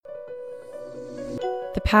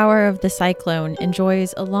The power of the cyclone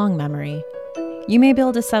enjoys a long memory. You may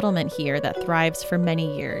build a settlement here that thrives for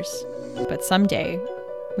many years, but someday,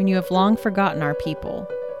 when you have long forgotten our people,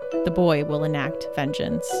 the boy will enact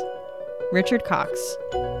vengeance. Richard Cox,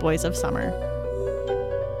 Boys of Summer.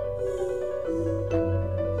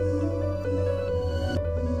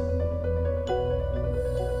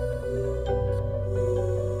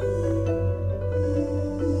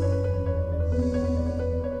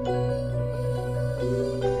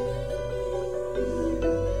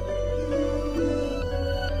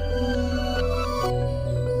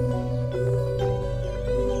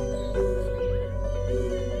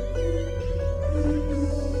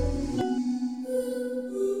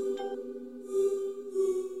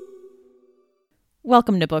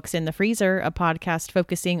 Welcome to Books in the Freezer, a podcast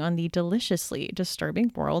focusing on the deliciously disturbing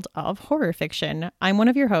world of horror fiction. I'm one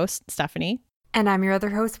of your hosts, Stephanie. And I'm your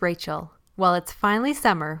other host, Rachel. Well, it's finally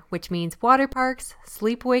summer, which means water parks,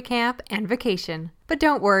 sleepaway camp, and vacation. But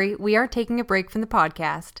don't worry, we aren't taking a break from the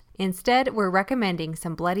podcast. Instead, we're recommending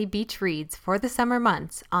some bloody beach reads for the summer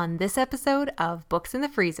months on this episode of Books in the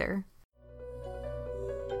Freezer.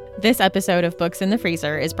 This episode of Books in the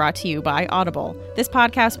Freezer is brought to you by Audible. This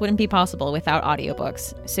podcast wouldn't be possible without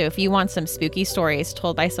audiobooks. So if you want some spooky stories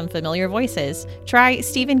told by some familiar voices, try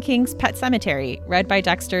Stephen King's Pet Sematary, read by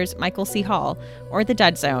Dexter's Michael C. Hall, or The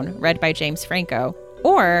Dead Zone, read by James Franco,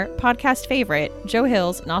 or podcast favorite Joe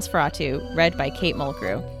Hill's Nosferatu, read by Kate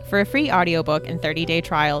Mulgrew. For a free audiobook and 30-day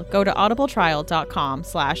trial, go to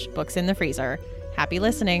audibletrial.com/booksinthefreezer. Happy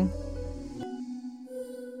listening.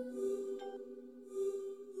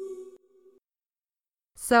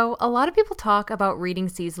 So, a lot of people talk about reading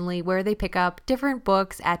seasonally where they pick up different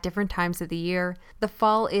books at different times of the year. The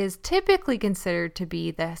fall is typically considered to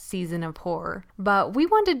be the season of horror, but we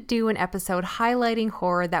wanted to do an episode highlighting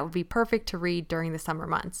horror that would be perfect to read during the summer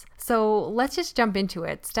months. So, let's just jump into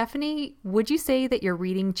it. Stephanie, would you say that your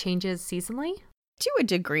reading changes seasonally? To a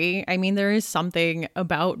degree. I mean, there is something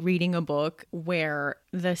about reading a book where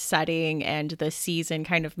the setting and the season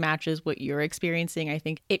kind of matches what you're experiencing. I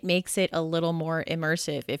think it makes it a little more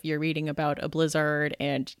immersive if you're reading about a blizzard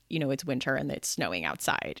and, it's winter and it's snowing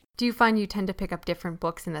outside. Do you find you tend to pick up different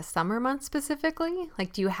books in the summer months specifically?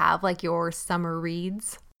 Do you have your summer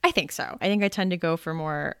reads? I think so. I think I tend to go for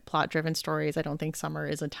more plot-driven stories. I don't think summer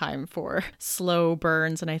is a time for slow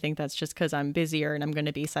burns, and I think that's just because I'm busier and I'm going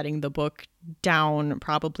to be setting the book down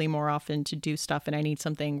probably more often to do stuff, and I need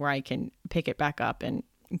something where I can pick it back up and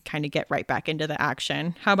kind of get right back into the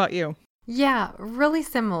action. How about you? Yeah, really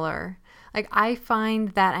similar. I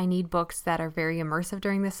find that I need books that are very immersive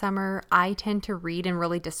during the summer. I tend to read in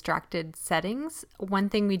really distracted settings. One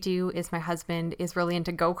thing we do is my husband is really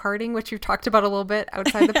into go-karting, which we've talked about a little bit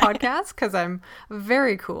outside the podcast because I'm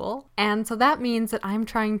very cool. And so that means that I'm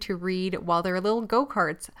trying to read while there are little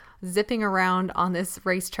go-karts zipping around on this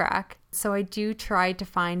racetrack. So I do try to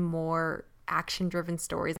find more action-driven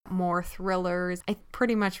stories, more thrillers. I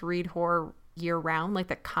pretty much read horror year round.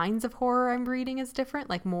 The kinds of horror I'm reading is different,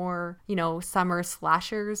 more, summer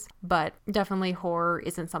slashers, but definitely horror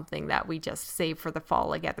isn't something that we just save for the fall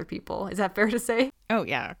like other people. Is that fair to say? Oh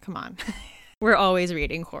yeah, come on. We're always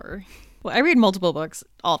reading horror. Well, I read multiple books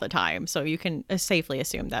all the time, so you can safely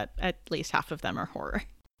assume that at least half of them are horror.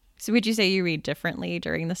 So would you say you read differently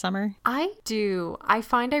during the summer? I do. I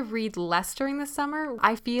find I read less during the summer.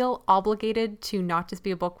 I feel obligated to not just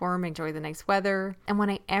be a bookworm, enjoy the nice weather. And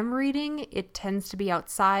when I am reading, it tends to be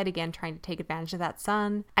outside, again, trying to take advantage of that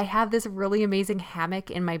sun. I have this really amazing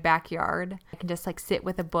hammock in my backyard. I can just sit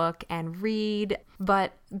with a book and read.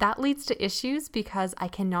 But that leads to issues because I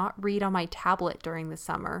cannot read on my tablet during the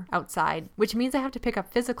summer outside, which means I have to pick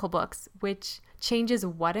up physical books, which changes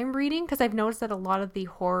what I'm reading because I've noticed that a lot of the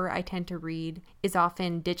horror I tend to read is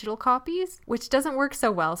often digital copies, which doesn't work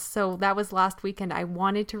so well. So that was last weekend. I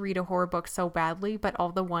wanted to read a horror book so badly, but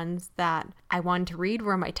all the ones that I wanted to read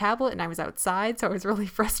were on my tablet and I was outside, so I was really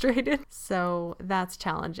frustrated. So that's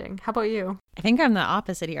challenging. How about you? I think I'm the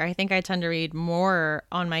opposite here. I think I tend to read more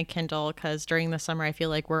on my Kindle because during the summer I feel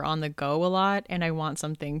like we're on the go a lot and I want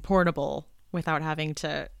something portable without having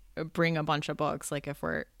to bring a bunch of books, if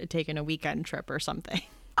we're taking a weekend trip or something.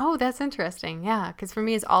 Oh, that's interesting. Yeah, because for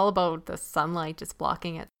me, it's all about the sunlight just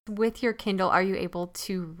blocking it. With your Kindle, are you able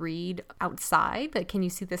to read outside? Can you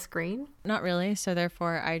see the screen? Not really. So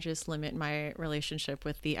therefore, I just limit my relationship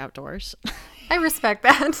with the outdoors. I respect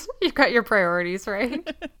that. You've got your priorities, right?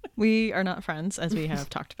 We are not friends, as we have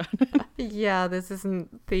talked about. Yeah, this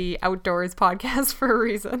isn't the outdoors podcast for a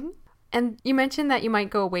reason. And you mentioned that you might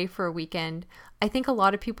go away for a weekend. I think a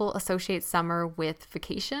lot of people associate summer with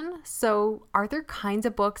vacation. So are there kinds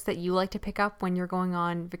of books that you like to pick up when you're going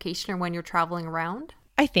on vacation or when you're traveling around?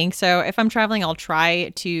 I think so. If I'm traveling, I'll try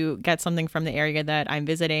to get something from the area that I'm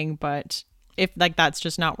visiting, but if like that's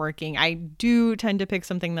just not working, I do tend to pick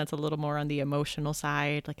something that's a little more on the emotional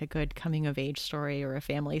side, like a good coming of age story or a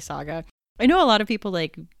family saga. I know a lot of people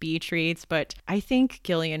like beach reads, but I think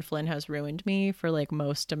Gillian Flynn has ruined me for like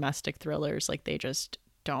most domestic thrillers. Like they just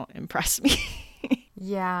don't impress me.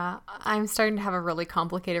 Yeah, I'm starting to have a really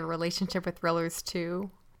complicated relationship with thrillers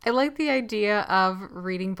too. I like the idea of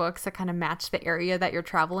reading books that kind of match the area that you're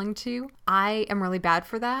traveling to. I am really bad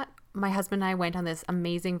for that. My husband and I went on this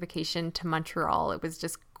amazing vacation to Montreal. It was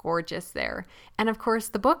just gorgeous there. And of course,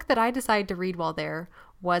 the book that I decided to read while there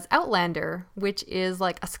was Outlander, which is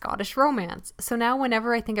like a Scottish romance. So now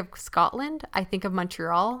whenever I think of Scotland, I think of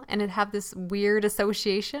Montreal, and it have this weird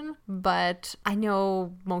association, but I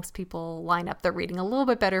know most people line up their reading a little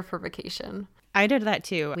bit better for vacation. I did that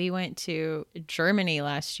too. We went to Germany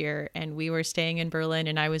last year and we were staying in Berlin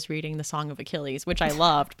and I was reading The Song of Achilles, which I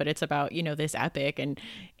loved, but it's about, you know, this epic and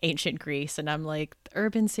ancient Greece. And I'm like, the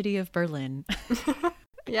urban city of Berlin.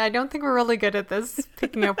 Yeah, I don't think we're really good at this,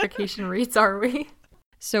 picking out vacation reads, are we?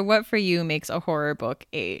 So what for you makes a horror book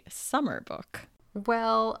a summer book?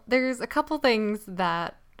 Well, there's a couple things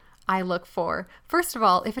that I look for. First of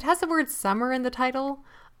all, if it has the word summer in the title,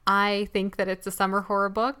 I think that it's a summer horror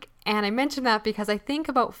book. And I mention that because I think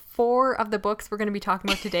about 4 of the books we're going to be talking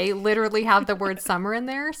about today literally have the word summer in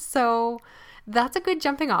there. So that's a good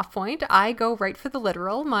jumping off point. I go right for the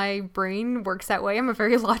literal. My brain works that way. I'm a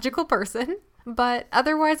very logical person. But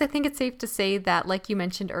otherwise, I think it's safe to say that, like you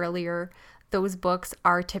mentioned earlier, those books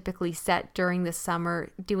are typically set during the summer,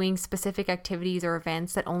 doing specific activities or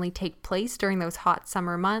events that only take place during those hot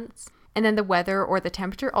summer months. And then the weather or the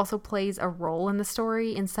temperature also plays a role in the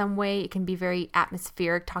story in some way. It can be very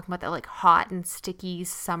atmospheric, talking about that like hot and sticky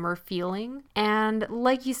summer feeling. And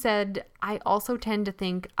like you said, I also tend to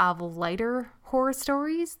think of lighter horror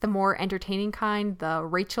stories, the more entertaining kind, the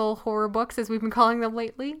Rachel horror books, as we've been calling them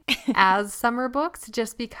lately, as summer books,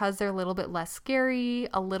 just because they're a little bit less scary,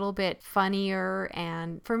 a little bit funnier.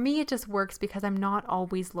 And for me, it just works because I'm not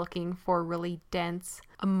always looking for a really dense,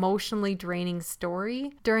 emotionally draining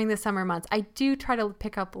story during the summer months. I do try to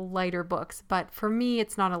pick up lighter books, but for me,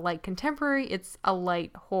 it's not a light contemporary, it's a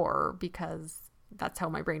light horror because that's how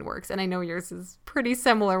my brain works. And I know yours is pretty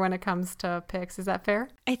similar when it comes to picks. Is that fair?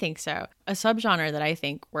 I think so. A subgenre that I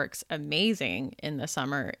think works amazing in the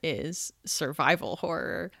summer is survival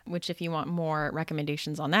horror, which if you want more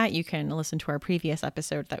recommendations on that, you can listen to our previous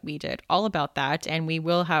episode that we did all about that. And we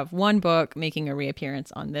will have one book making a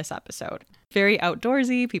reappearance on this episode. Very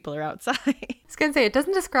outdoorsy. People are outside. I was going to say, it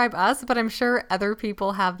doesn't describe us, but I'm sure other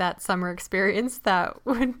people have that summer experience that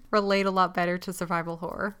would relate a lot better to survival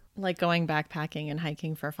horror. Like going backpacking and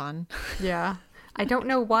hiking for fun. Yeah. I don't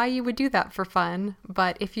know why you would do that for fun,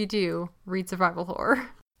 but if you do, read survival horror.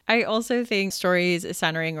 I also think stories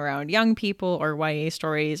centering around young people or YA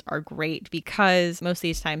stories are great because most of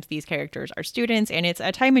these times these characters are students and it's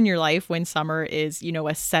a time in your life when summer is, you know,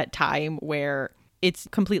 a set time where it's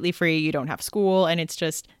completely free. You don't have school and it's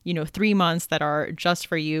just, you know, 3 months that are just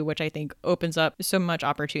for you, which I think opens up so much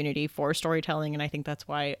opportunity for storytelling. And I think that's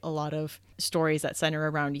why a lot of stories that center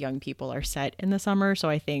around young people are set in the summer. So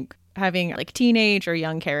I think having like teenage or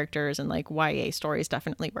young characters and like YA stories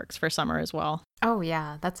definitely works for summer as well. Oh,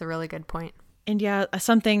 yeah, that's a really good point. And yeah,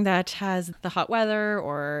 something that has the hot weather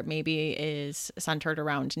or maybe is centered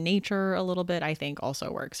around nature a little bit, I think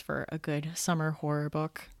also works for a good summer horror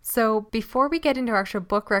book. So before we get into our actual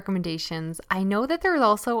book recommendations, I know that there's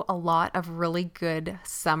also a lot of really good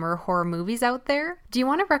summer horror movies out there. Do you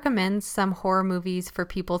want to recommend some horror movies for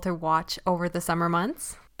people to watch over the summer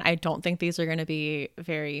months? I don't think these are going to be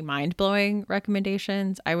very mind-blowing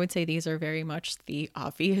recommendations. I would say these are very much the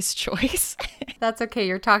obvious choice. That's okay.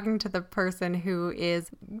 You're talking to the person who is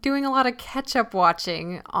doing a lot of catch-up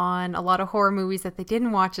watching on a lot of horror movies that they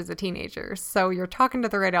didn't watch as a teenager. So you're talking to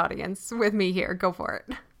the right audience with me here. Go for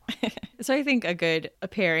it. So I think a good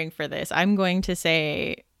pairing for this, I'm going to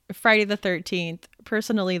say Friday the 13th.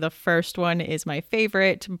 Personally, the first one is my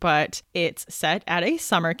favorite, but it's set at a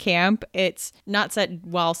summer camp. It's not set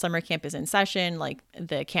while summer camp is in session. Like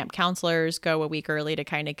the camp counselors go a week early to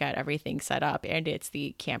kind of get everything set up. And it's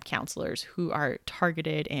the camp counselors who are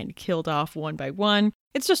targeted and killed off one by one.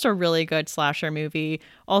 It's just a really good slasher movie.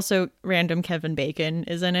 Also, random Kevin Bacon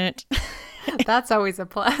is in it. That's always a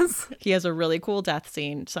plus. He has a really cool death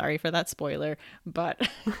scene. Sorry for that spoiler, but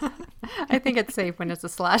I think it's safe when it's a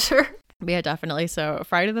slasher. Yeah, definitely. So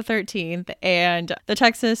Friday the 13th and the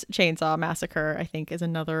Texas Chainsaw Massacre, I think, is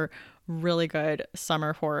another really good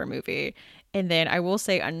summer horror movie. And then I will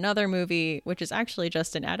say another movie, which is actually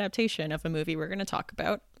just an adaptation of a movie we're going to talk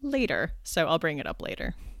about later, so I'll bring it up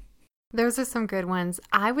later. Those are some good ones.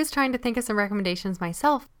 I was trying to think of some recommendations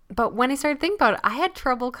myself, but when I started thinking about it, I had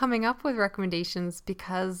trouble coming up with recommendations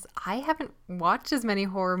because I haven't watched as many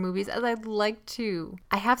horror movies as I'd like to.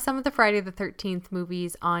 I have some of the Friday the 13th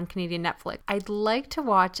movies on Canadian Netflix. I'd like to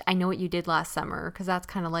watch I Know What You Did Last Summer because that's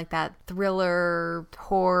kind of like that thriller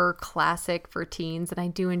horror classic for teens, and I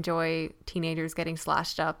do enjoy teenagers getting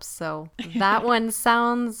slashed up, so that one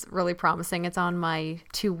sounds really promising. It's on my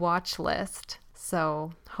to-watch list.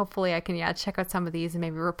 So hopefully I can, check out some of these and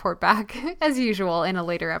maybe report back as usual in a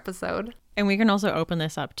later episode. And we can also open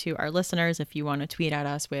this up to our listeners if you want to tweet at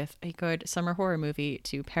us with a good summer horror movie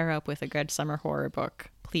to pair up with a good summer horror book.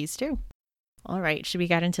 Please do. All right. Should we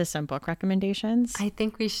get into some book recommendations? I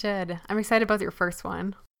think we should. I'm excited about your first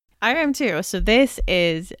one. I am too. So this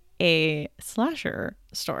is a slasher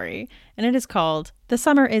story, and it is called The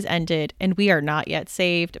Summer Is Ended and We Are Not Yet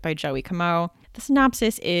Saved by Joey Camo. The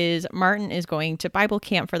synopsis is Martin is going to Bible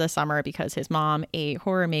camp for the summer because his mom, a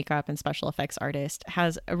horror makeup and special effects artist,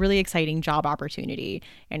 has a really exciting job opportunity,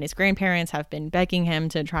 and his grandparents have been begging him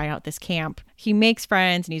to try out this camp. He makes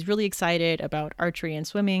friends and he's really excited about archery and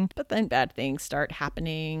swimming, but then bad things start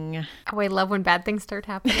happening. Oh, I love when bad things start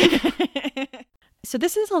happening. So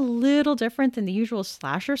this is a little different than the usual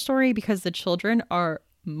slasher story because the children are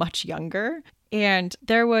much younger. And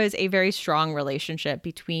there was a very strong relationship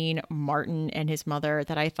between Martin and his mother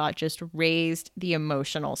that I thought just raised the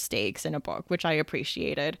emotional stakes in a book, which I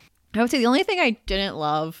appreciated. I would say the only thing I didn't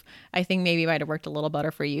love, I think maybe might have worked a little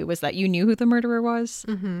better for you, was that you knew who the murderer was.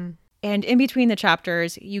 Mm-hmm. And in between the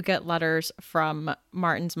chapters, you get letters from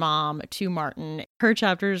Martin's mom to Martin. Her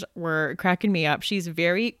chapters were cracking me up. She's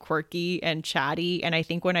very quirky and chatty. And I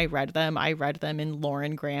think when I read them in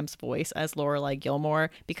Lauren Graham's voice as Lorelai Gilmore,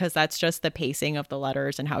 because that's just the pacing of the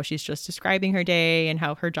letters and how she's just describing her day and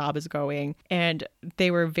how her job is going. And they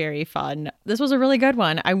were very fun. This was a really good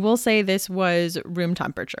one. I will say this was room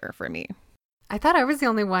temperature for me. I thought I was the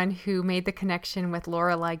only one who made the connection with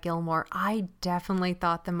Lorelai Gilmore. I definitely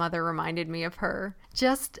thought the mother reminded me of her.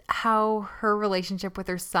 Just how her relationship with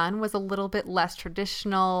her son was a little bit less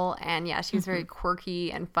traditional, and she was very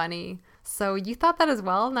quirky and funny. So you thought that as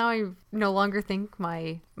well? Now I no longer think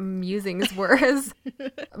my musings were as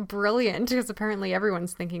brilliant, because apparently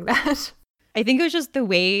everyone's thinking that. I think it was just the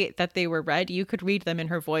way that they were read. You could read them in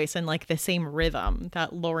her voice in like the same rhythm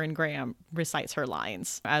that Lauren Graham recites her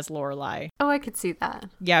lines as Lorelai. Oh, I could see that.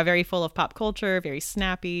 Yeah, very full of pop culture, very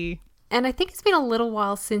snappy. And I think it's been a little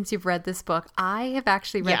while since you've read this book. I have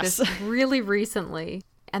actually read this really recently.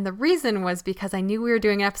 And the reason was because I knew we were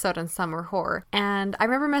doing an episode on summer horror. And I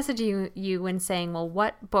remember messaging you and saying, well,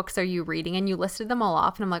 what books are you reading? And you listed them all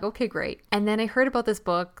off. And I'm like, okay, great. And then I heard about this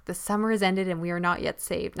book, The Summer Has Ended and We Are Not Yet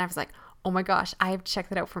Saved. And I was like, oh my gosh, I have to check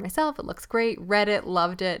that out for myself. It looks great. Read it,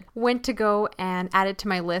 loved it. Went to go and add it to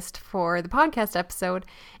my list for the podcast episode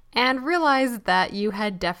and realized that you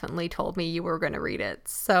had definitely told me you were going to read it.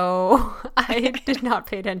 So I did not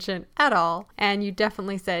pay attention at all. And you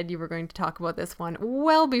definitely said you were going to talk about this one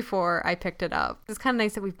well before I picked it up. It's kind of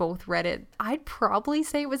nice that we both read it. I'd probably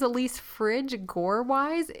say it was at least fridge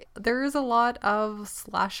gore-wise. There is a lot of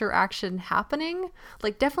slasher action happening.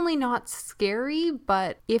 Like, definitely not scary,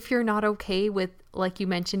 but if you're not okay with, like you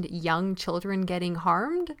mentioned, young children getting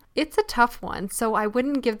harmed, it's a tough one. So I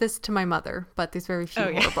wouldn't give this to my mother, but there's very few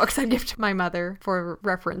horror books I'd give to my mother for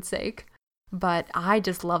reference sake. But I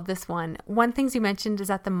just love this one. One thing you mentioned is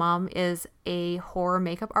that the mom is a horror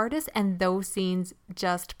makeup artist, and those scenes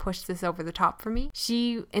just pushed this over the top for me.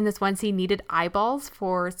 She, in this one scene, needed eyeballs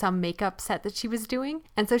for some makeup set that she was doing.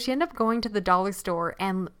 And so she ended up going to the dollar store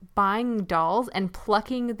and buying dolls and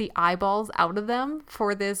plucking the eyeballs out of them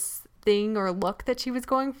for this thing or look that she was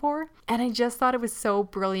going for. And I just thought it was so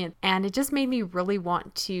brilliant, and it just made me really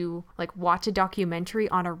want to like watch a documentary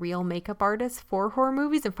on a real makeup artist for horror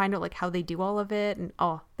movies and find out like how they do all of it. And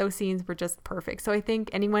those scenes were just perfect. So I think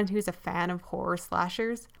anyone who's a fan of horror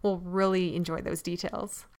slashers will really enjoy those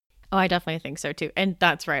details. Oh, I definitely think so too. And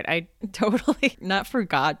that's right. I totally not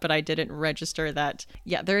forgot, but I didn't register that.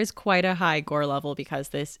 Yeah, there is quite a high gore level because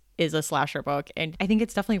this is a slasher book. And I think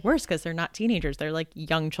it's definitely worse because they're not teenagers. They're like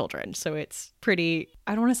young children. So it's pretty,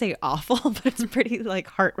 I don't want to say awful, but it's pretty like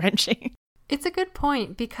heart-wrenching. It's a good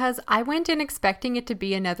point because I went in expecting it to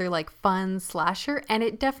be another like fun slasher, and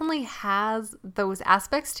it definitely has those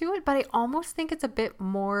aspects to it, but I almost think it's a bit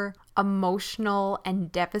more emotional and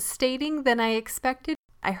devastating than I expected.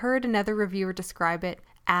 I heard another reviewer describe it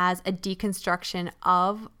as a deconstruction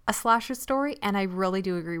of a slasher story, and I really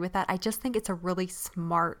do agree with that. I just think it's a really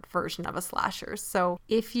smart version of a slasher. So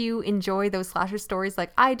if you enjoy those slasher stories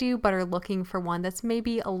like I do, but are looking for one that's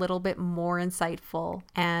maybe a little bit more insightful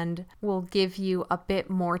and will give you a bit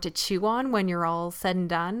more to chew on when you're all said and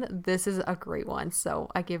done, this is a great one. So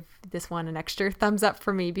I give this one an extra thumbs up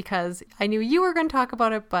for me because I knew you were going to talk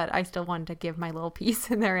about it, but I still wanted to give my little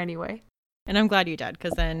piece in there anyway. And I'm glad you did,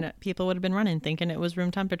 because then people would have been running thinking it was room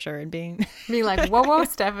temperature and being like, whoa,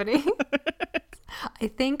 Stephanie. I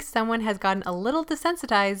think someone has gotten a little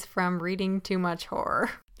desensitized from reading too much horror.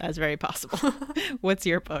 That's very possible. What's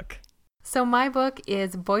your book? So my book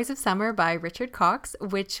is Boys of Summer by Richard Cox,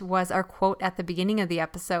 which was our quote at the beginning of the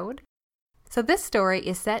episode. So this story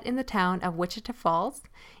is set in the town of Wichita Falls.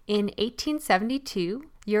 In 1872,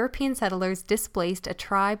 European settlers displaced a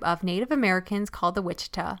tribe of Native Americans called the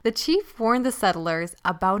Wichita. The chief warned the settlers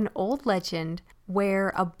about an old legend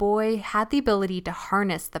where a boy had the ability to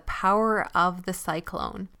harness the power of the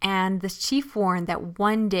cyclone. And the chief warned that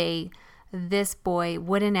one day this boy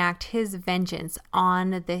would enact his vengeance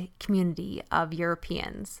on the community of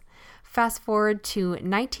Europeans. Fast forward to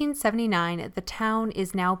 1979, the town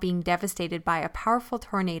is now being devastated by a powerful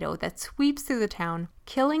tornado that sweeps through the town,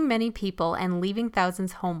 killing many people and leaving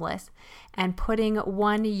thousands homeless, and putting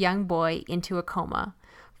one young boy into a coma.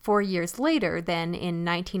 4 years later, then in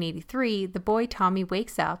 1983, the boy Tommy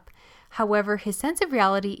wakes up. However, his sense of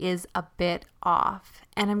reality is a bit off,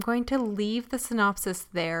 and I'm going to leave the synopsis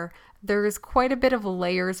there. There's quite a bit of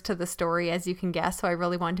layers to the story, as you can guess, so I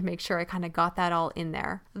really wanted to make sure I kind of got that all in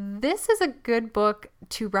there. This is a good book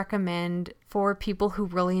to recommend for people who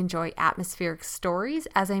really enjoy atmospheric stories.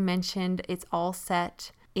 As I mentioned, it's all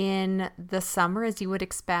set in the summer, as you would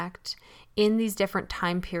expect, in these different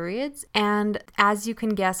time periods. And as you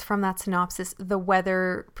can guess from that synopsis, the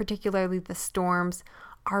weather, particularly the storms,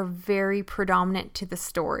 are very predominant to the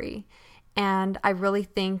story. And I really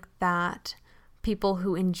think that people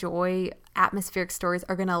who enjoy atmospheric stories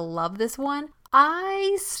are going to love this one.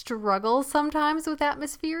 I struggle sometimes with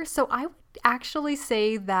atmosphere, so I would actually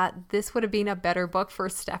say that this would have been a better book for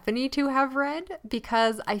Stephanie to have read,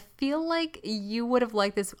 because I feel like you would have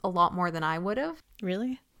liked this a lot more than I would have.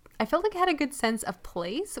 Really? I felt like it had a good sense of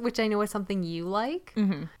place, which I know is something you like.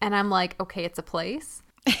 Mm-hmm. And I'm like, okay, it's a place.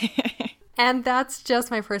 And that's just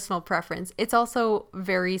my personal preference. It's also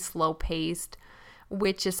very slow paced,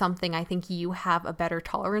 which is something I think you have a better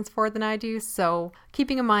tolerance for than I do. So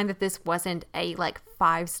keeping in mind that this wasn't a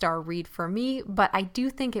 5-star read for me, but I do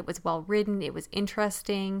think it was well written. It was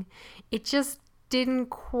interesting. It just didn't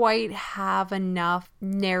quite have enough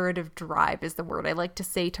narrative drive, is the word I like to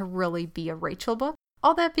say, to really be a Rachel book.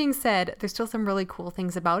 All that being said, there's still some really cool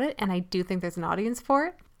things about it, and I do think there's an audience for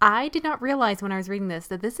it. I did not realize when I was reading this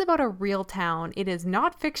that this is about a real town. It is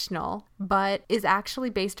not fictional, but is actually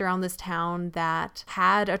based around this town that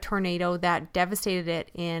had a tornado that devastated it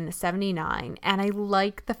in 79. And I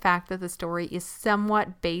like the fact that the story is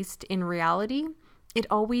somewhat based in reality. It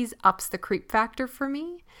always ups the creep factor for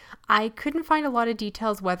me. I couldn't find a lot of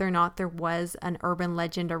details whether or not there was an urban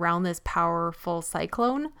legend around this powerful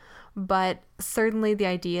cyclone, but certainly the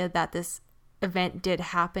idea that this event did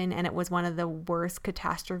happen and it was one of the worst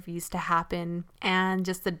catastrophes to happen, and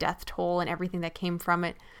just the death toll and everything that came from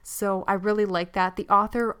it. So I really like that. The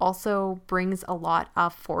author also brings a lot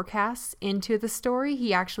of forecasts into the story.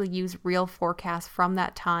 He actually used real forecasts from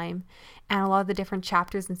that time, and a lot of the different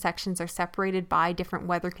chapters and sections are separated by different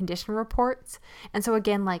weather condition reports. And so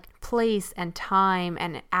again, place and time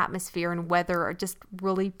and atmosphere and weather are just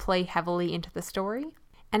really play heavily into the story.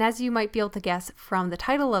 And as you might be able to guess from the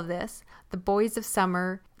title of this, The Boys of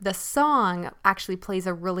Summer, the song actually plays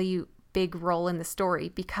a really big role in the story,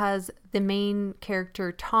 because the main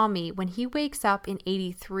character, Tommy, when he wakes up in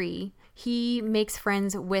 83, he makes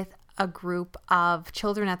friends with a group of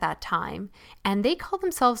children at that time, and they call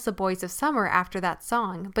themselves the Boys of Summer after that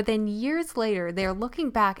song. But then years later, they're looking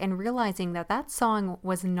back and realizing that that song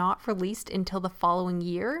was not released until the following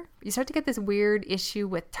year. You start to get this weird issue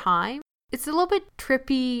with time. It's a little bit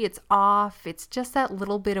trippy, it's off, it's just that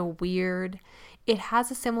little bit of weird. It has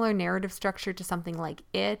a similar narrative structure to something like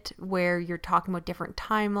It, where you're talking about different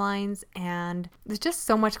timelines, and there's just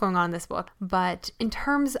so much going on in this book. But in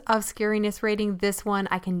terms of scariness rating, this one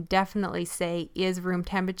I can definitely say is room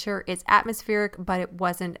temperature. It's atmospheric, but it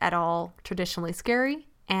wasn't at all traditionally scary.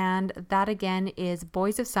 And that again is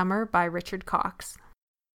Boys of Summer by Richard Cox.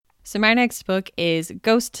 So my next book is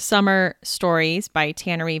Ghost Summer Stories by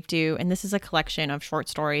Tananarive Due, and this is a collection of short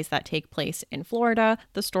stories that take place in Florida.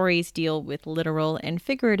 The stories deal with literal and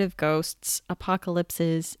figurative ghosts,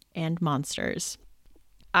 apocalypses, and monsters.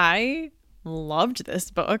 I loved this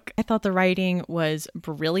book. I thought the writing was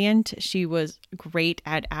brilliant. She was great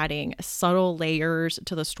at adding subtle layers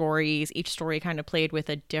to the stories. Each story kind of played with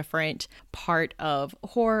a different part of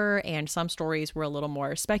horror, and some stories were a little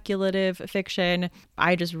more speculative fiction.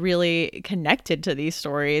 I just really connected to these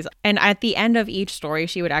stories. And at the end of each story,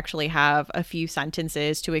 she would actually have a few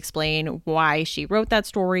sentences to explain why she wrote that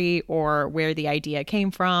story or where the idea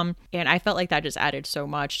came from. And I felt like that just added so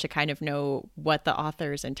much to kind of know what the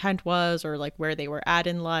author's intent was, or like where they were at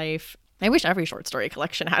in life. I wish every short story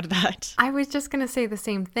collection had that. I was just going to say the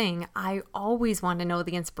same thing. I always want to know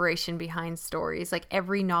the inspiration behind stories. Like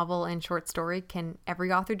every novel and short story. Can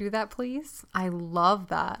every author do that, please? I love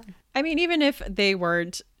that. I mean, even if they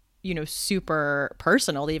weren't, super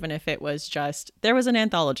personal, even if it was just, there was an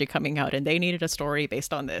anthology coming out and they needed a story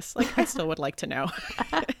based on this. Like, I still would like to know.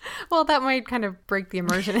 Well, that might kind of break the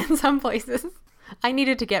immersion in some places. I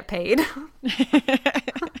needed to get paid.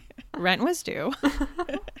 Rent was due.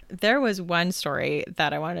 There was one story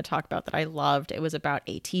that I wanted to talk about that I loved. It was about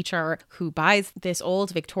a teacher who buys this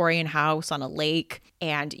old Victorian house on a lake,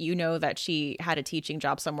 and that she had a teaching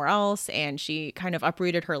job somewhere else, and she kind of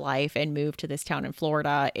uprooted her life and moved to this town in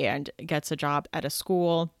Florida and gets a job at a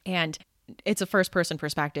school. And it's a first person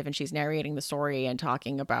perspective, and she's narrating the story and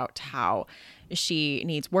talking about how she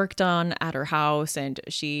needs work done at her house, and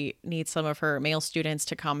she needs some of her male students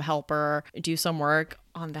to come help her do some work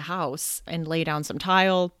on the house and lay down some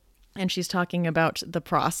tile. And she's talking about the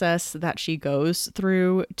process that she goes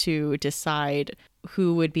through to decide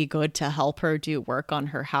who would be good to help her do work on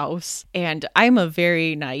her house. And I'm a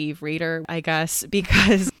very naive reader, I guess,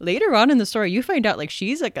 because later on in the story, you find out like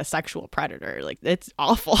she's like a sexual predator. Like, it's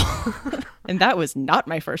awful. And that was not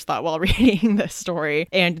my first thought while reading this story.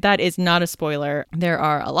 And that is not a spoiler. There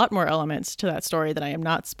are a lot more elements to that story that I am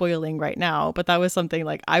not spoiling right now. But that was something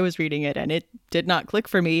like I was reading it and it did not click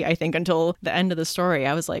for me, I think, until the end of the story.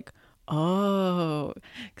 I was like, oh,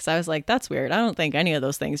 because I was like, that's weird. I don't think any of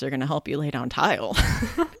those things are going to help you lay down tile.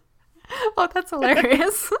 Oh, that's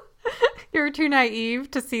hilarious. You're too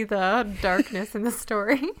naive to see the darkness in the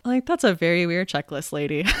story. Like, that's a very weird checklist,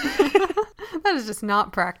 lady. That is just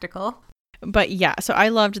not practical. But yeah, so I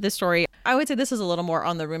loved this story. I would say this is a little more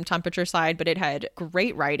on the room temperature side, but it had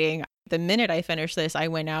great writing. The minute I finished this, I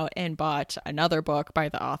went out and bought another book by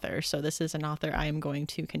the author. So this is an author I am going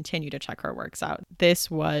to continue to check her works out. This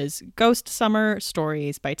was Ghost Summer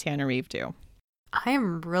Stories by Tana Reeve Dew. I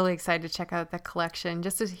am really excited to check out the collection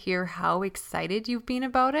just to hear how excited you've been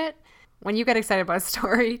about it. When you get excited about a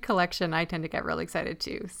story collection, I tend to get really excited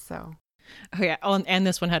too. So. Oh yeah, and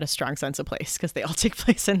this one had a strong sense of place because they all take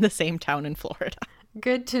place in the same town in Florida.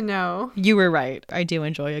 Good to know. You were right. I do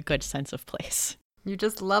enjoy a good sense of place. You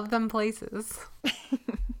just love them places.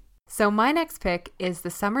 So my next pick is The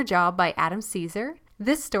Summer Job by Adam Caesar.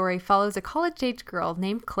 This story follows a college-age girl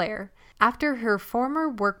named Claire. After her former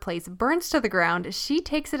workplace burns to the ground, she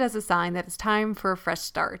takes it as a sign that it's time for a fresh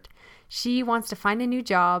start. She wants to find a new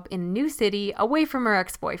job in a new city away from her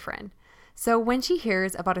ex-boyfriend. So when she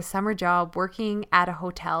hears about a summer job working at a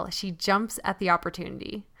hotel, she jumps at the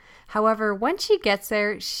opportunity. However, once she gets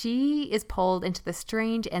there, she is pulled into the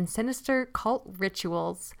strange and sinister cult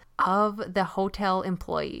rituals of the hotel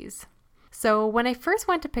employees. So when I first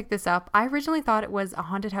went to pick this up, I originally thought it was a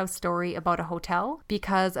haunted house story about a hotel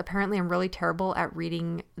because apparently I'm really terrible at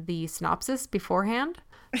reading the synopsis beforehand.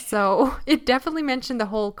 So it definitely mentioned the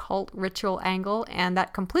whole cult ritual angle, and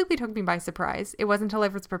that completely took me by surprise. It wasn't until I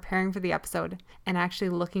was preparing for the episode and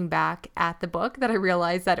actually looking back at the book that I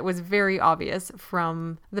realized that it was very obvious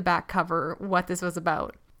from the back cover what this was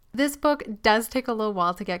about. This book does take a little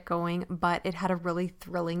while to get going, but it had a really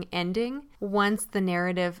thrilling ending once the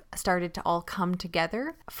narrative started to all come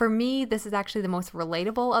together. For me, this is actually the most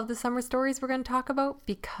relatable of the summer stories we're going to talk about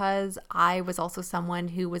because I was also someone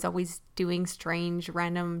who was always doing strange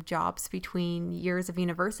random jobs between years of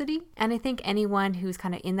university. And I think anyone who's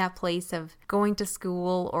kind of in that place of going to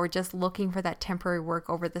school or just looking for that temporary work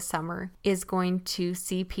over the summer is going to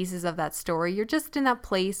see pieces of that story. You're just in that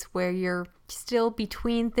place where you're still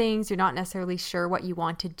between things. You're not necessarily sure what you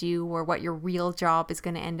want to do or what your real job is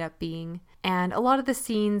going to end up being. And a lot of the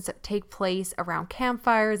scenes take place around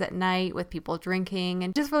campfires at night with people drinking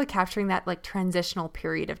and just really capturing that like transitional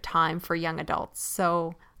period of time for young adults.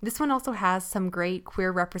 So this one also has some great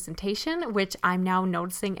queer representation, which I'm now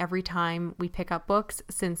noticing every time we pick up books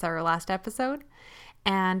since our last episode.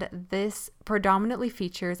 And this predominantly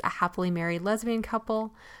features a happily married lesbian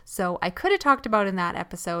couple. So I could have talked about in that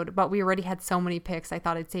episode, but we already had so many picks, I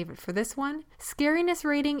thought I'd save it for this one. Scariness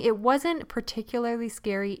rating, it wasn't particularly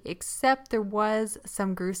scary, except there was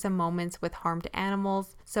some gruesome moments with harmed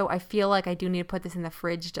animals. So I feel like I do need to put this in the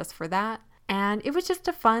fridge just for that. And it was just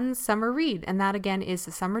a fun summer read. And that again is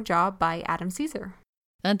The Summer Job by Adam Cesar.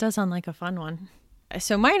 That does sound like a fun one.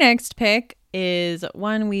 So my next pick is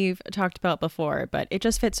one we've talked about before, but it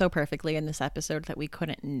just fits so perfectly in this episode that we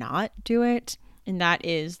couldn't not do it. And that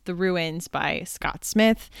is The Ruins by Scott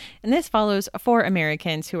Smith. And this follows 4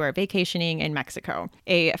 Americans who are vacationing in Mexico.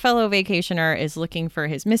 A fellow vacationer is looking for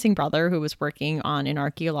his missing brother who was working on an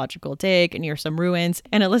archaeological dig near some ruins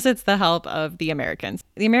and elicits the help of the Americans.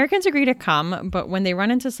 The Americans agree to come, but when they run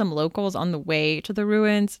into some locals on the way to the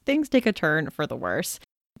ruins, things take a turn for the worse.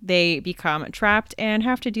 They become trapped and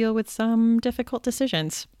have to deal with some difficult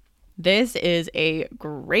decisions. This is a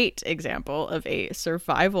great example of a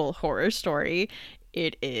survival horror story.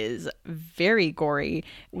 It is very gory.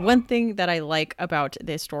 One thing that I like about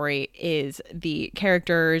this story is the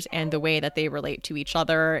characters and the way that they relate to each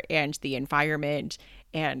other and the environment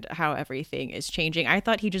and how everything is changing. I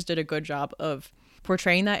thought he just did a good job of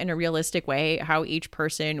portraying that in a realistic way, how each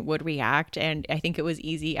person would react. And I think it was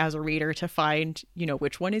easy as a reader to find,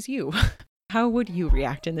 which one is you? How would you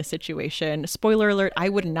react in this situation? Spoiler alert, I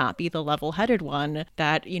would not be the level-headed one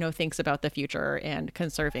that, thinks about the future and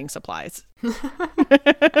conserving supplies.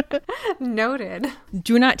 Noted.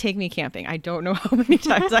 Do not take me camping. I don't know how many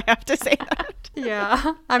times I have to say that.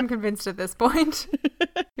 Yeah, I'm convinced at this point.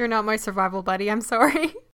 You're not my survival buddy. I'm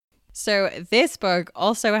sorry. So this book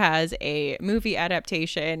also has a movie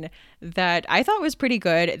adaptation that I thought was pretty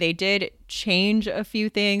good. They did change a few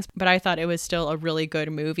things, but I thought it was still a really good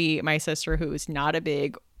movie. My sister, who is not a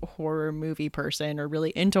big horror movie person or really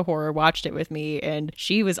into horror, watched it with me, and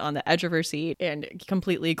she was on the edge of her seat and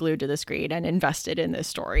completely glued to the screen and invested in this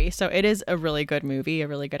story. So it is a really good movie, a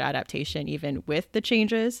really good adaptation, even with the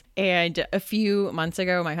changes. And a few months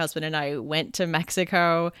ago, my husband and I went to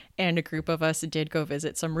Mexico, and a group of us did go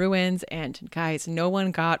visit some ruins. And guys, no one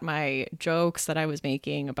got my jokes that I was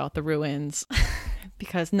making about the ruins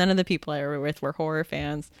because none of the people I were with were horror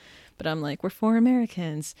fans. But I'm like, we're 4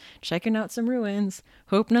 Americans checking out some ruins.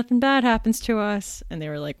 Hope nothing bad happens to us. And they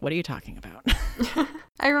were like, what are you talking about?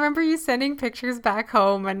 I remember you sending pictures back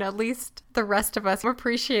home, and at least the rest of us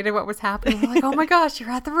appreciated what was happening. We're like, oh my gosh, you're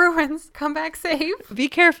at the ruins. Come back safe. Be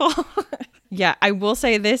careful. Yeah, I will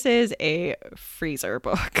say this is a freezer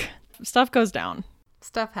book. Stuff goes down.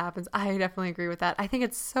 Stuff happens. I definitely agree with that. I think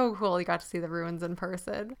it's so cool you got to see the ruins in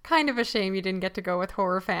person. Kind of a shame you didn't get to go with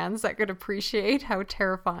horror fans that could appreciate how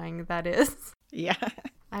terrifying that is. Yeah.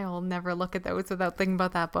 I will never look at those without thinking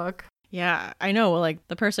about that book. Yeah, I know. Like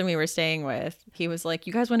the person we were staying with, he was like,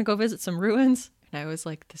 you guys want to go visit some ruins? And I was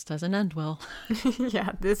like, this doesn't end well.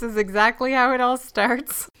 Yeah, this is exactly how it all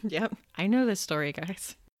starts. Yep. I know this story,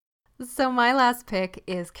 guys. So my last pick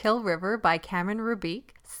is Kill River by Cameron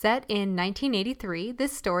Rubique. Set in 1983,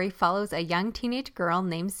 this story follows a young teenage girl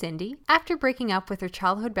named Cindy. After breaking up with her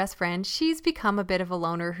childhood best friend, she's become a bit of a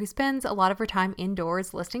loner who spends a lot of her time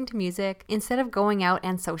indoors listening to music instead of going out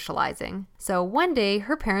and socializing. So one day,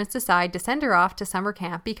 her parents decide to send her off to summer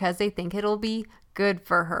camp because they think it'll be good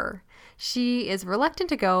for her. She is reluctant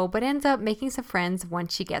to go, but ends up making some friends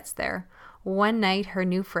once she gets there. One night, her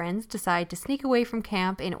new friends decide to sneak away from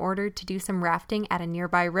camp in order to do some rafting at a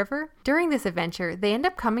nearby river. During this adventure, they end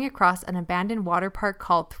up coming across an abandoned water park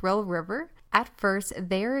called Thrill River. At first,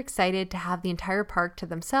 they are excited to have the entire park to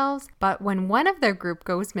themselves, but when one of their group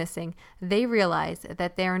goes missing, they realize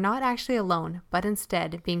that they are not actually alone, but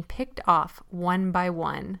instead being picked off one by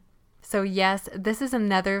one. So yes, this is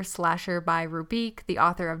another slasher by Rubique, the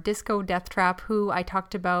author of Disco Death Trap, who I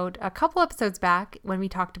talked about a couple episodes back when we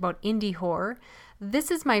talked about indie horror.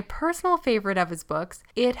 This is my personal favorite of his books.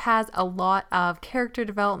 It has a lot of character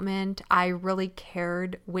development. I really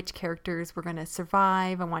cared which characters were going to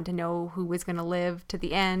survive. I wanted to know who was going to live to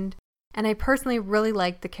the end. And I personally really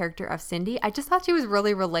liked the character of Cindy. I just thought she was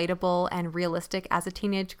really relatable and realistic as a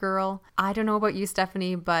teenage girl. I don't know about you,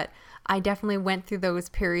 Stephanie, but I definitely went through those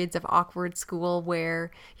periods of awkward school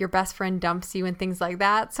where your best friend dumps you and things like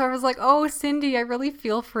that. So I was like, oh, Cindy, I really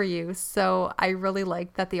feel for you. So I really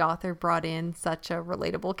liked that the author brought in such a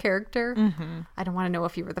relatable character. Mm-hmm. I don't want to know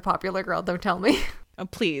if you were the popular girl. Don't tell me. Oh,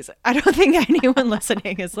 please. I don't think anyone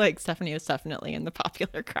listening is like, Stephanie was definitely in the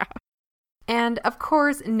popular crowd. And of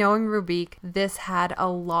course, knowing Rubique, this had a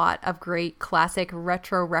lot of great classic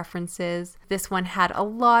retro references. This one had a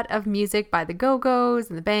lot of music by the Go-Go's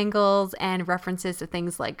and the Bangles and references to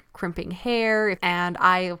things like crimping hair. And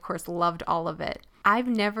I, of course, loved all of it. I've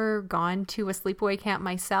never gone to a sleepaway camp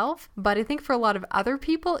myself, but I think for a lot of other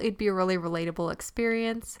people, it'd be a really relatable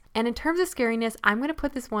experience. And in terms of scariness, I'm going to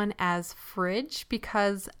put this one as fridge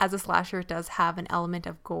because as a slasher, it does have an element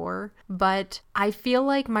of gore. But I feel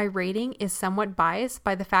like my rating is somewhat biased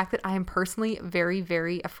by the fact that I am personally very,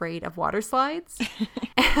 very afraid of water slides.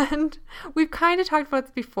 And we've kind of talked about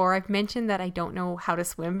this before. I've mentioned that I don't know how to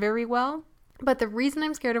swim very well. But the reason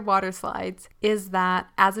I'm scared of water slides is that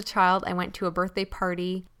as a child, I went to a birthday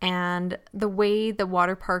party, and the way the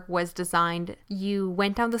water park was designed, you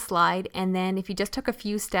went down the slide, and then if you just took a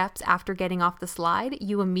few steps after getting off the slide,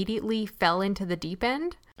 you immediately fell into the deep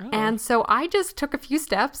end. Oh. And so I just took a few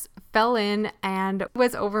steps, fell in, and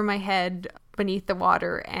was over my head beneath the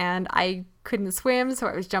water, and I couldn't swim, so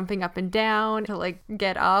I was jumping up and down to like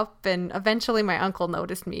get up, and eventually my uncle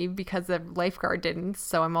noticed me because the lifeguard didn't,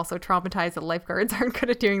 so I'm also traumatized that lifeguards aren't good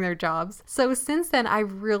at doing their jobs. So since then, I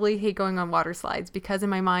really hate going on water slides because in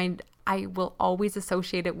my mind, I will always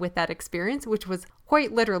associate it with that experience, which was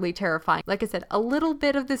quite literally terrifying. Like I said, a little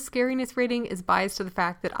bit of this scariness rating is biased to the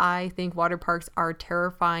fact that I think water parks are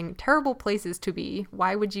terrifying, terrible places to be.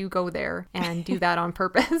 Why would you go there and do that on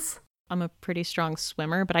purpose? I'm a pretty strong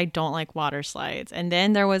swimmer, but I don't like water slides. And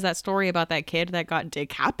then there was that story about that kid that got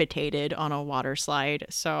decapitated on a water slide.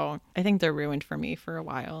 So I think they're ruined for me for a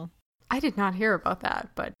while. I did not hear about that,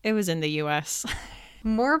 but it was in the US.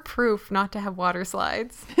 More proof not to have water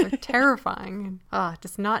slides. They're terrifying.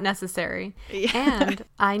 Just not necessary. Yeah. And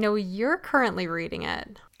I know you're currently reading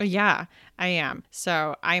it. Yeah, I am.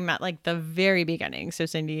 So I'm at like the very beginning. So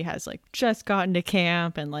Cindy has like just gotten to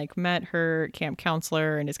camp and like met her camp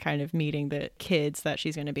counselor and is kind of meeting the kids that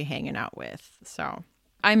she's going to be hanging out with. So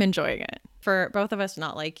I'm enjoying it. For both of us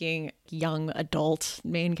not liking young adult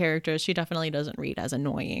main characters, she definitely doesn't read as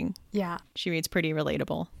annoying. Yeah. She reads pretty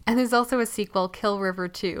relatable. And there's also a sequel, Kill River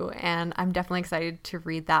 2, and I'm definitely excited to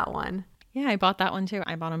read that one. Yeah, I bought that one too.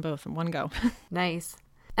 I bought them both in one go. Nice.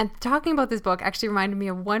 And talking about this book actually reminded me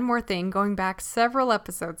of one more thing. Going back several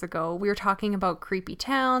episodes ago, we were talking about creepy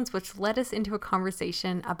towns, which led us into a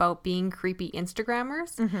conversation about being creepy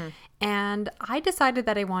Instagrammers. Mm-hmm. And I decided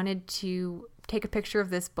that I wanted to take a picture of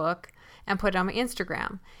this book and put it on my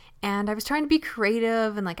Instagram. And I was trying to be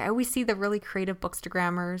creative, and like I always see the really creative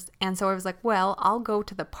bookstagrammers. And so I was like, well, I'll go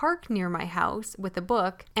to the park near my house with the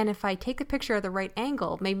book, and if I take a picture at the right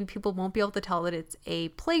angle, maybe people won't be able to tell that it's a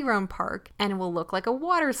playground park, and it will look like a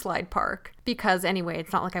water slide park. Because anyway,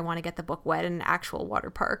 it's not like I want to get the book wet in an actual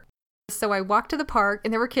water park. So I walked to the park,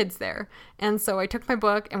 and there were kids there. And so I took my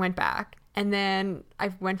book and went back. And then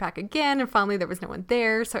I went back again, and finally there was no one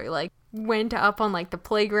there. So I like went up on like the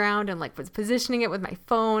playground and like was positioning it with my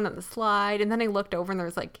phone on the slide. And then I looked over and there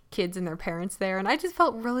was like kids and their parents there. And I just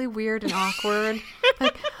felt really weird and awkward.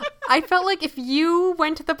 Like I felt like if you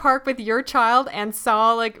went to the park with your child and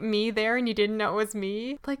saw like me there and you didn't know it was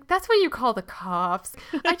me, like that's what you call the cops.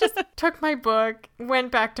 I just took my book,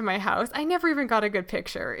 went back to my house. I never even got a good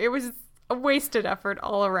picture. It was a wasted effort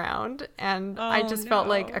all around, and I just felt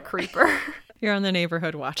like a creeper. You're on the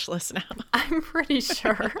neighborhood watch list now. I'm pretty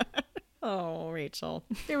sure. Oh, Rachel.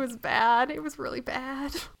 It was bad. It was really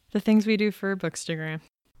bad. The things we do for Bookstagram.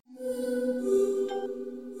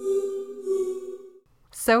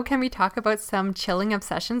 So can we talk about some chilling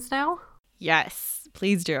obsessions now? Yes,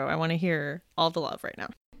 please do. I want to hear all the love right now.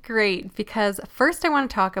 Great, because first I want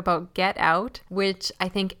to talk about Get Out, which I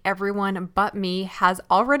think everyone but me has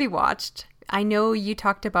already watched. I know you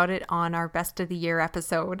talked about it on our Best of the Year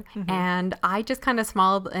episode, and I just kind of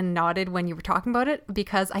smiled and nodded when you were talking about it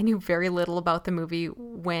because I knew very little about the movie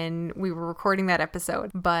when we were recording that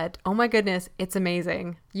episode. But oh my goodness, it's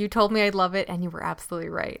amazing. You told me I'd love it, and you were absolutely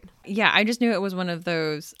right. Yeah, I just knew it was one of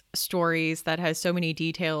those stories that has so many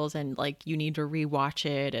details, and like you need to rewatch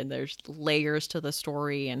it, and there's layers to the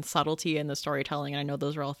story and subtlety in the storytelling. And I know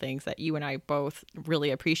those are all things that you and I both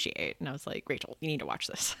really appreciate. And I was like, Rachel, you need to watch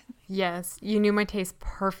this. Yes, you knew my taste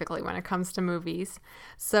perfectly when it comes to movies.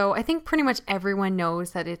 So I think pretty much everyone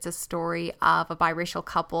knows that it's a story of a biracial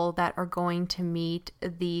couple that are going to meet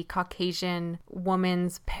the Caucasian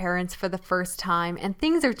woman's parents for the first time, and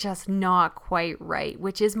things are just not quite right,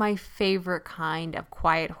 which is my favorite kind of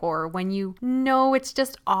quiet horror, when you know it's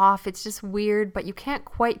just off, it's just weird, but you can't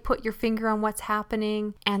quite put your finger on what's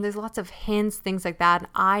happening, and there's lots of hints, things like that, and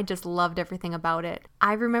I just loved everything about it.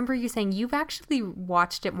 I remember you saying you've actually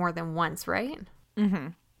watched it more than once, right? Mm-hmm.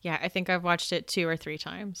 Yeah, I think I've watched it 2 or 3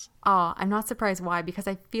 times. Oh, I'm not surprised why, because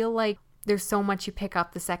I feel like there's so much you pick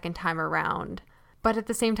up the second time around. But at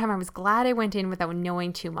the same time, I was glad I went in without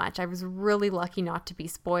knowing too much. I was really lucky not to be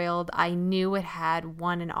spoiled. I knew it had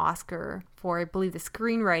won an Oscar for, I believe, the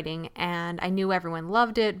screenwriting, and I knew everyone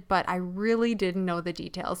loved it, but I really didn't know the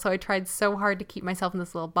details. So I tried so hard to keep myself in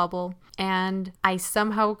this little bubble, and I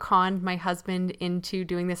somehow conned my husband into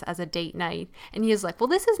doing this as a date night. And he was like, well,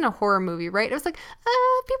 this isn't a horror movie, right? I was like,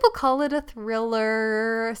 people call it a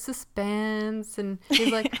thriller, suspense. And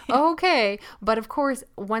he's like, oh, okay. But of course,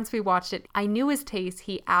 once we watched it, I knew his taste.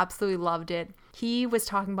 He absolutely loved it. He was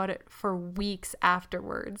talking about it for weeks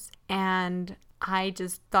afterwards. And I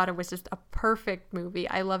just thought it was just a perfect movie.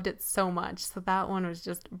 I loved it so much. So that one was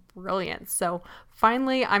just brilliant. So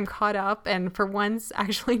finally, I'm caught up and for once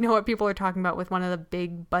actually know what people are talking about with one of the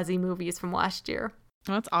big buzzy movies from last year.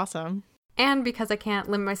 Oh, that's awesome. And because I can't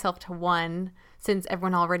limit myself to one, since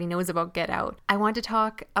everyone already knows about Get Out, I want to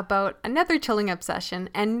talk about another chilling obsession.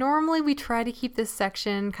 And normally we try to keep this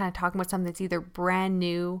section kind of talking about something that's either brand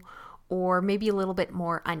new or maybe a little bit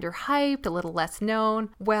more underhyped, a little less known.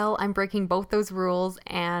 Well, I'm breaking both those rules,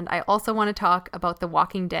 and I also want to talk about The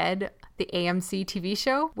Walking Dead, the AMC TV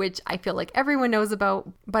show, which I feel like everyone knows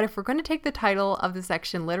about. But if we're going to take the title of the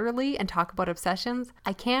section literally and talk about obsessions,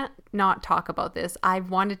 I can't not talk about this.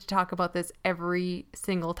 I've wanted to talk about this every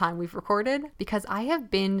single time we've recorded because I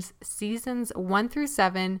have binged seasons 1 through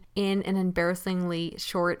 7 in an embarrassingly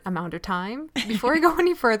short amount of time. Before I go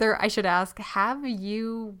any further, I should ask, have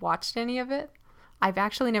you watched any of it? I've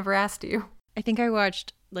actually never asked you. I think I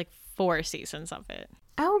watched like 4 seasons of it.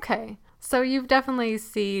 Okay. So you've definitely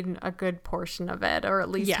seen a good portion of it, or at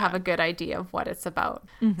least have a good idea of what it's about.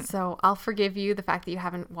 Mm-hmm. So I'll forgive you the fact that you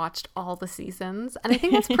haven't watched all the seasons. And I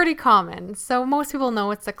think that's pretty common. So most people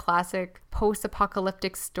know it's a classic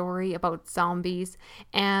post-apocalyptic story about zombies.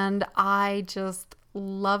 And I just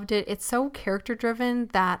loved it. It's so character driven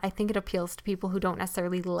that I think it appeals to people who don't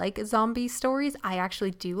necessarily like zombie stories. I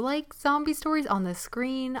actually do like zombie stories on the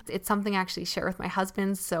screen. It's something I actually share with my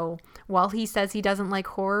husband. So while he says he doesn't like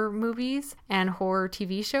horror movies and horror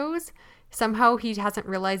TV shows, somehow he hasn't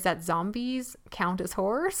realized that zombies count as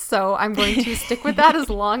horror, so I'm going to stick with that as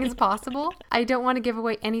long as possible. I don't want to give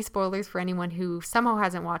away any spoilers for anyone who somehow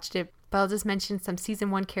hasn't watched it, but I'll just mention some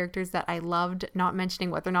season 1 characters that I loved, not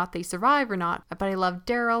mentioning whether or not they survive or not. But I love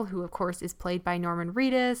Daryl, who of course is played by Norman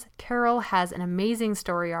Reedus. Carol has an amazing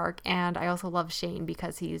story arc, and I also love Shane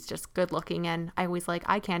because he's just good looking, and I always like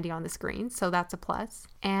eye candy on the screen, so that's a plus.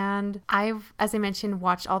 And I've, as I mentioned,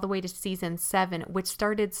 watched all the way to season 7, which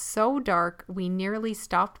started so dark we nearly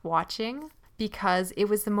stopped watching because it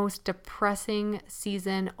was the most depressing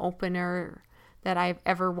season opener that I've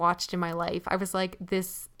ever watched in my life. I was like,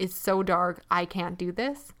 this is so dark, I can't do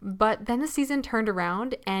this. But then the season turned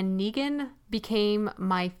around and Negan became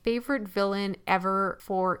my favorite villain ever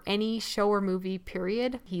for any show or movie,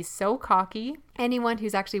 period. He's so cocky. Anyone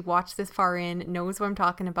who's actually watched this far in knows what I'm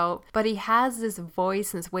talking about. But he has this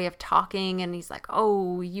voice and this way of talking, and he's like,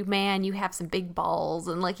 oh, you man, you have some big balls.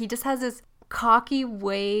 And like, he just has this cocky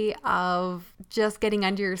way of just getting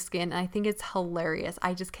under your skin, and I think it's hilarious.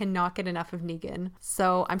 I just cannot get enough of Negan.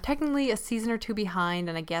 So I'm technically a season or 2 behind,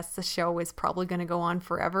 and I guess the show is probably going to go on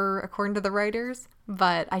forever according to the writers,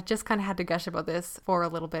 but I just kind of had to gush about this for a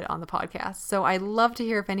little bit on the podcast. So I'd love to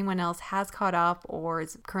hear if anyone else has caught up or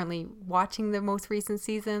is currently watching the most recent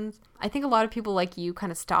seasons. I think a lot of people like you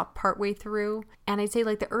kind of stop partway through, and I'd say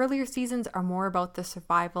like the earlier seasons are more about the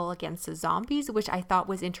survival against the zombies, which I thought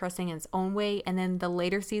was interesting in its own way, and then the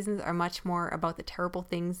later seasons are much more about the terrible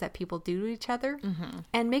things that people do to each other,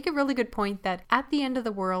 and make a really good point that at the end of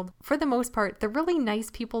the world, for the most part, the really nice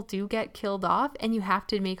people do get killed off, and you have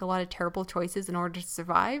to make a lot of terrible choices in order to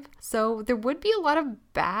survive. So there would be a lot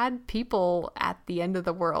of bad people at the end of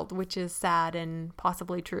the world, which is sad and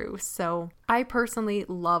possibly true. So I personally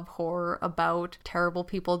love horror about terrible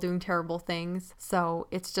people doing terrible things. So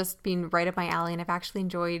it's just been right up my alley, and I've actually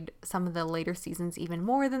enjoyed some of the later seasons even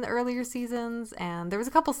more than the earlier seasons. And there was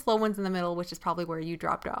a couple slow ones in the middle, which is probably where you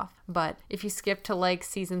dropped off. But if you skip to like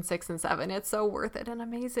season 6 and 7, it's so worth it and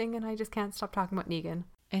amazing. And I just can't stop talking about Negan.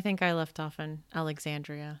 I think I left off in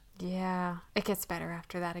Alexandria. Yeah, it gets better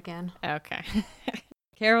after that again. Okay.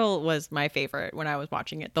 Carol was my favorite when I was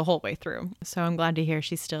watching it the whole way through. So I'm glad to hear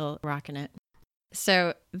she's still rocking it.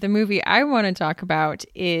 So the movie I want to talk about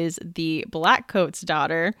is The Blackcoat's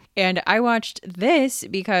Daughter. And I watched this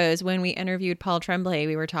because when we interviewed Paul Tremblay,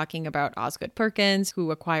 we were talking about Osgood Perkins,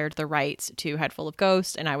 who acquired the rights to Head Full of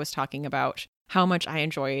Ghosts. And I was talking about how much I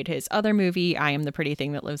enjoyed his other movie, I Am the Pretty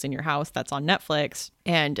Thing That Lives in Your House, that's on Netflix.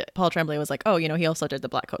 And Paul Tremblay was like, oh, you know, he also did The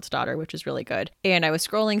Blackcoat's Daughter, which is really good. And I was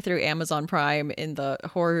scrolling through Amazon Prime in the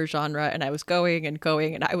horror genre, and I was going,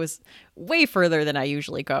 and I was way further than I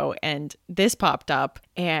usually go. And this popped up,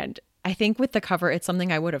 and I think with the cover, it's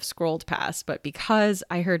something I would have scrolled past, but because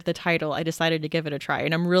I heard the title, I decided to give it a try.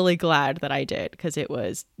 And I'm really glad that I did, because it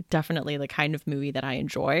was definitely the kind of movie that I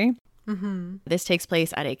enjoy. This takes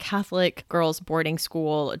place at a Catholic girls' boarding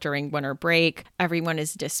school during winter break. Everyone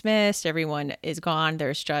is dismissed. Everyone is gone.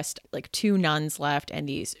 There's just like 2 nuns left and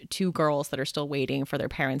these 2 girls that are still waiting for their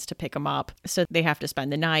parents to pick them up. So they have to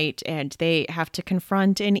spend the night and they have to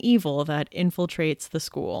confront an evil that infiltrates the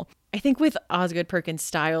school. I think with Osgood Perkins'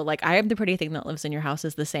 style, like I Am the Pretty Thing That Lives in Your House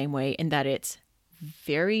is the same way in that it's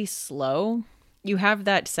very slow. You have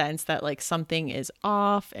that sense that like something is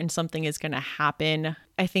off and something is going to happen.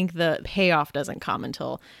 I think the payoff doesn't come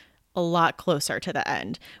until a lot closer to the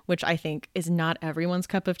end, which I think is not everyone's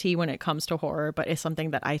cup of tea when it comes to horror, but is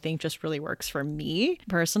something that I think just really works for me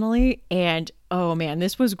personally. And oh man,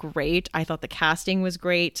 this was great. I thought the casting was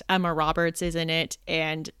great. Emma Roberts is in it,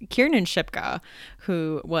 and Kiernan Shipka,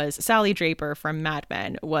 who was Sally Draper from Mad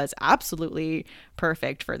Men, was absolutely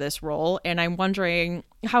perfect for this role. And I'm wondering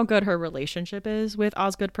how good her relationship is with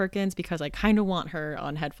Osgood Perkins, because I kind of want her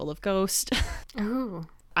on Head Full of Ghosts. Ooh.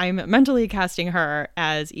 I'm mentally casting her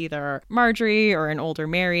as either Marjorie or an older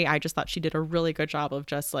Mary. I just thought she did a really good job of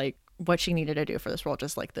just like what she needed to do for this role.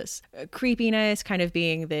 Just like this creepiness, kind of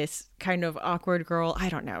being this kind of awkward girl. I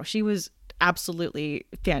don't know. She was absolutely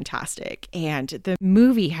fantastic. And the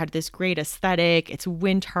movie had this great aesthetic. It's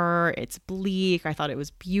winter. It's bleak. I thought it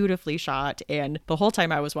was beautifully shot. And the whole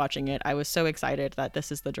time I was watching it, I was so excited that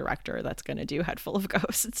this is the director that's going to do Head Full of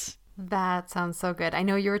Ghosts. That sounds so good. I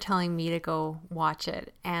know you were telling me to go watch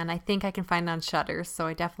it, and I think I can find it on Shudder, so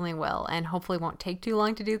I definitely will, and hopefully it won't take too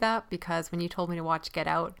long to do that, because when you told me to watch Get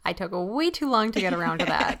Out, I took way too long to get around to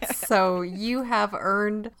that. So you have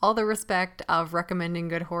earned all the respect of recommending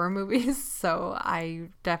good horror movies, so I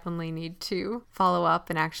definitely need to follow up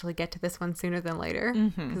and actually get to this one sooner than later,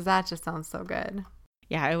 because that just sounds so good.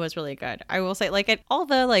 Yeah, it was really good. I will say, like, all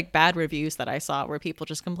the like bad reviews that I saw were people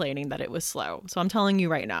just complaining that it was slow. So I'm telling you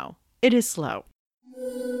right now, it is slow.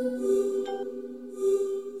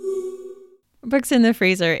 Books in the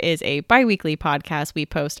Freezer is a bi-weekly podcast. We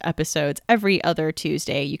post episodes every other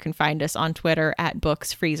Tuesday. You can find us on Twitter at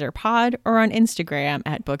BooksFreezerPod or on Instagram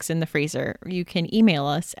at BooksInTheFreezer. You can email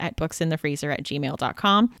us at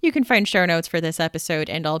booksinthefreezer@gmail.com. You can find show notes for this episode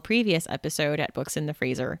and all previous episode at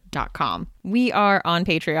booksinthefreezer.com. We are on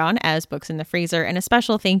Patreon as Books in the Freezer, and a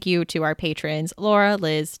special thank you to our patrons Laura,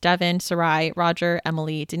 Liz, Devin, Sarai, Roger,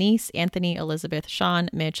 Emily, Denise, Anthony, Elizabeth, Sean,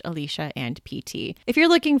 Mitch, Alicia, and PT. If you're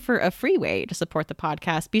looking for a free way to support the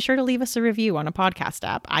podcast, be sure to leave us a review on a podcast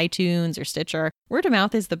app, iTunes or Stitcher. Word of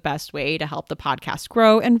mouth is the best way to help the podcast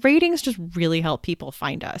grow, and ratings just really help people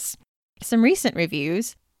find us. Some recent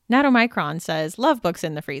reviews. Natomicron says, love Books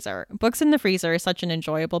in the Freezer. Books in the Freezer is such an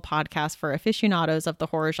enjoyable podcast for aficionados of the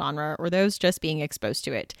horror genre or those just being exposed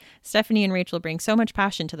to it. Stephanie and Rachel bring so much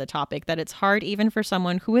passion to the topic that it's hard even for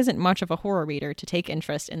someone who isn't much of a horror reader to take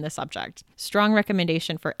interest in the subject. Strong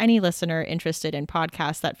recommendation for any listener interested in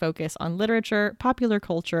podcasts that focus on literature, popular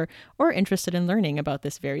culture, or interested in learning about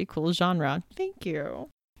this very cool genre. Thank you.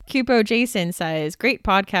 Cupo Jason says, great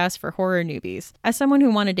podcast for horror newbies. As someone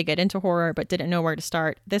who wanted to get into horror but didn't know where to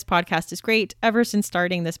start, this podcast is great. Ever since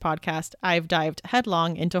starting this podcast, I've dived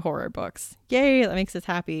headlong into horror books. Yay, that makes us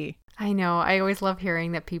happy. I know. I always love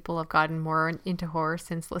hearing that people have gotten more into horror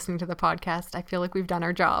since listening to the podcast. I feel like we've done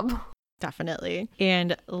our job. Definitely.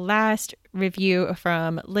 And last review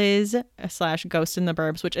from Liz / Ghost in the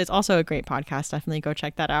Burbs, which is also a great podcast. Definitely go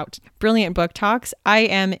check that out. Brilliant book talks. I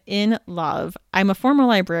am in love. I'm a former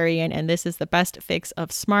librarian, and this is the best fix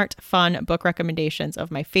of smart, fun book recommendations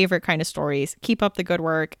of my favorite kind of stories. Keep up the good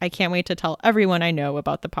work. I can't wait to tell everyone I know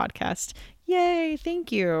about the podcast. Yay.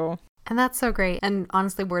 Thank you. And that's so great. And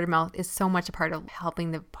honestly, word of mouth is so much a part of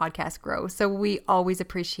helping the podcast grow. So we always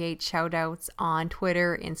appreciate shout outs on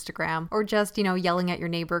Twitter, Instagram, or just, yelling at your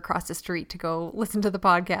neighbor across the street to go listen to the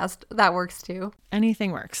podcast. That works too.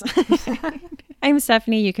 Anything works. I'm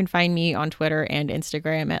Stephanie. You can find me on Twitter and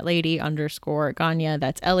Instagram at lady_Gagnon.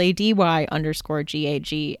 That's LADY_GAGNON.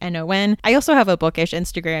 I also have a bookish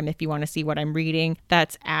Instagram if you want to see what I'm reading.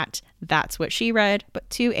 That's at That's What She Read, but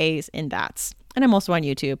 2 A's in That's. And I'm also on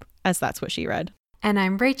YouTube as That's What She Read. And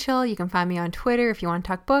I'm Rachel. You can find me on Twitter if you want to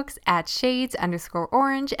talk books at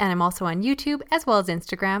shades_orange. And I'm also on YouTube as well as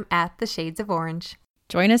Instagram at The Shades of Orange.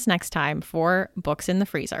 Join us next time for Books in the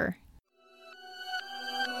Freezer.